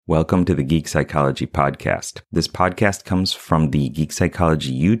Welcome to the Geek Psychology Podcast. This podcast comes from the Geek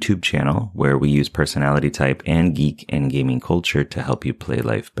Psychology YouTube channel, where we use personality type and geek and gaming culture to help you play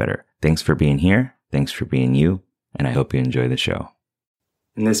life better. Thanks for being here, thanks for being you, and I hope you enjoy the show.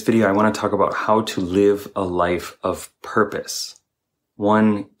 In this video, I want to talk about how to live a life of purpose.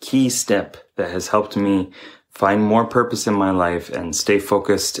 One key step that has helped me find more purpose in my life and stay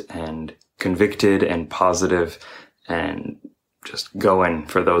focused and convicted and positive and just going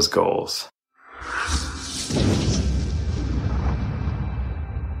for those goals.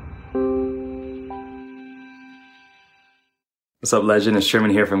 What's up, legend? It's Sherman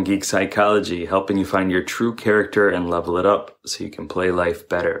here from Geek Psychology, helping you find your true character and level it up so you can play life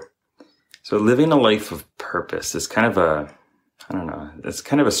better. So living a life of purpose is kind of it's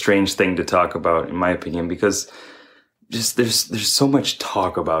kind of a strange thing to talk about, in my opinion, because just there's so much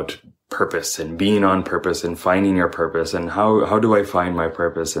talk about purpose and being on purpose and finding your purpose and how do I find my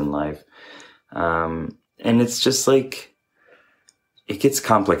purpose in life? And it's just like, it gets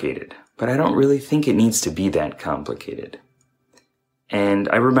complicated, but I don't really think it needs to be that complicated. And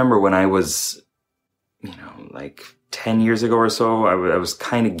I remember when I was, like 10 years ago or so, I was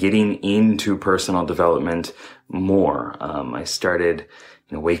kind of getting into personal development more. I started,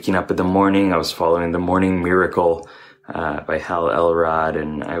 waking up in the morning. I was following The Morning Miracle by Hal Elrod,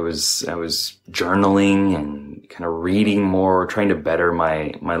 and I was journaling and kind of reading more, trying to better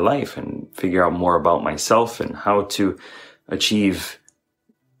my life and figure out more about myself and how to achieve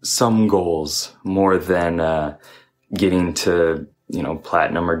some goals more than getting to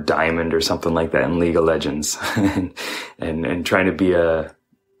platinum or diamond or something like that in League of Legends and trying to be a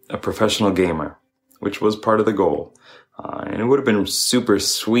professional gamer, which was part of the goal. And it would have been super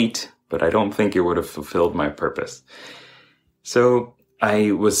sweet, but I don't think it would have fulfilled my purpose. So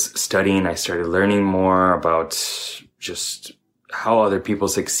I was studying, I started learning more about just how other people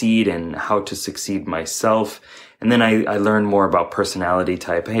succeed and how to succeed myself. And then I learned more about personality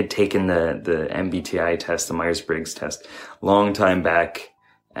type. I had taken the MBTI test, the Myers-Briggs test, long time back.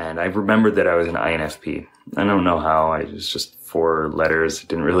 And I remembered that I was an INFP. I don't know how. It was just 4 letters. It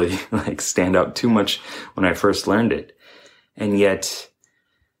didn't really stand out too much when I first learned it. And yet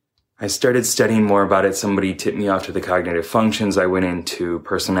I started studying more about it. Somebody tipped me off to the cognitive functions. I went into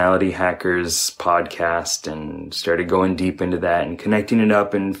Personality Hackers podcast and started going deep into that and connecting it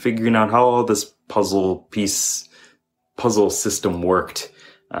up and figuring out how all this puzzle system worked,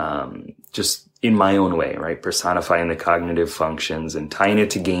 just in my own way, right? Personifying the cognitive functions and tying it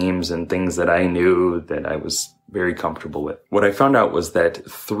to games and things that I knew that I was very comfortable with. What I found out was that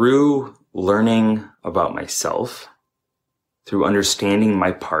through learning about myself, through understanding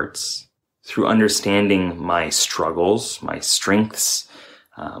my parts, through understanding my struggles, my strengths,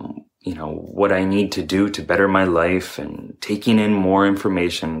 what I need to do to better my life and taking in more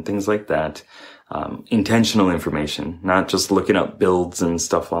information, things like that, intentional information, not just looking up builds and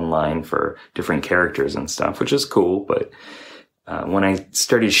stuff online for different characters and stuff, which is cool. But when I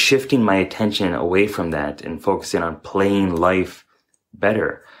started shifting my attention away from that and focusing on playing life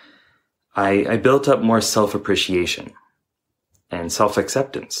better, I built up more self-appreciation and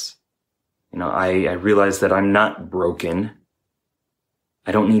self-acceptance. I realized that I'm not broken.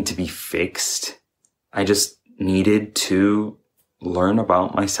 I don't need to be fixed. I just needed to learn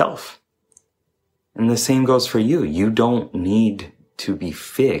about myself. And the same goes for you. You don't need to be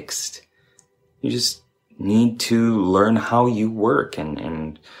fixed. You just need to learn how you work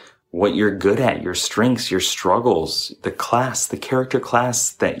and what you're good at, your strengths, your struggles, the character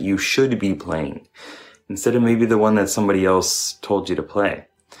class that you should be playing, instead of maybe the one that somebody else told you to play.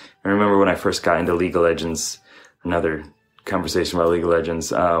 I remember when I first got into League of Legends, another conversation about League of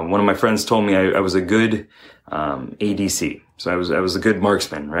Legends, one of my friends told me I was a good ADC. So I was a good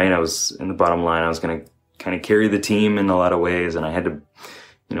marksman, right? I was in the bottom line. I was going to kind of carry the team in a lot of ways, and I had to,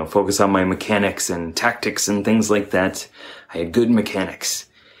 focus on my mechanics and tactics and things like that. I had good mechanics.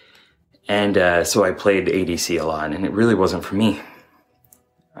 And so I played ADC a lot, and it really wasn't for me.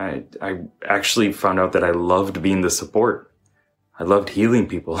 I actually found out that I loved being the support. I loved healing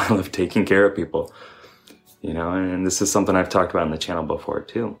people. I loved taking care of people, and this is something I've talked about on the channel before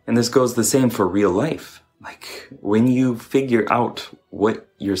too. And this goes the same for real life. Like when you figure out what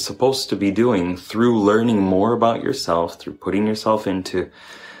you're supposed to be doing through learning more about yourself, through putting yourself into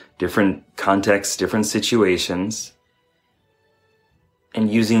different contexts, different situations,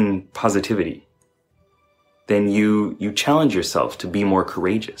 and using positivity, then you challenge yourself to be more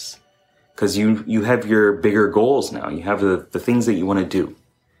courageous, because you have your bigger goals now. You have the things that you want to do,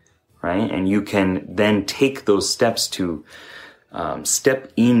 right? And you can then take those steps to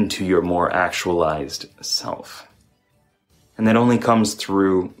step into your more actualized self. And that only comes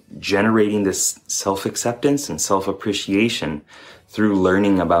through generating this self-acceptance and self-appreciation through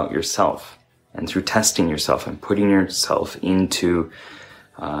learning about yourself and through testing yourself and putting yourself into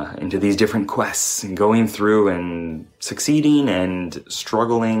these different quests and going through and succeeding and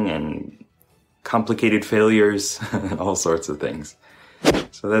struggling and complicated failures and all sorts of things.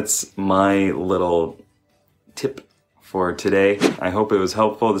 So that's my little tip for today. I hope it was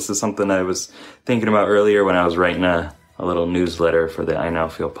helpful. This is something I was thinking about earlier when I was writing a little newsletter for the I Now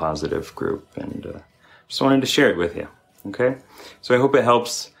Feel Positive group, and just wanted to share it with you. Okay? So I hope it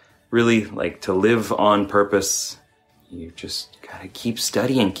helps really to live on purpose. You just gotta keep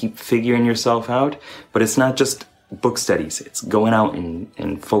studying, keep figuring yourself out. But it's not just book studies. It's going out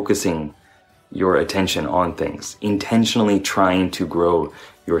and focusing your attention on things, intentionally trying to grow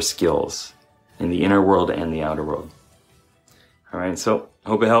your skills in the inner world and the outer world. All right, so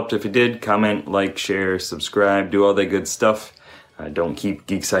hope it helped. If it did, comment, like, share, subscribe, do all that good stuff. Don't keep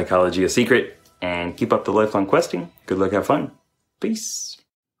geek psychology a secret, and keep up the lifelong questing. Good luck, have fun. Peace.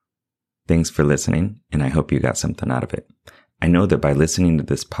 Thanks for listening, and I hope you got something out of it. I know that by listening to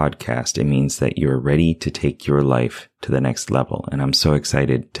this podcast, it means that you're ready to take your life to the next level, and I'm so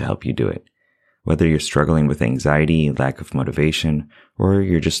excited to help you do it. Whether you're struggling with anxiety, lack of motivation, or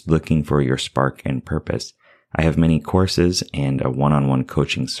you're just looking for your spark and purpose, I have many courses and a one-on-one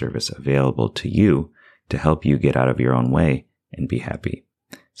coaching service available to you to help you get out of your own way and be happy.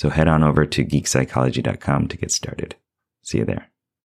 So head on over to geekpsychology.com to get started. See you there.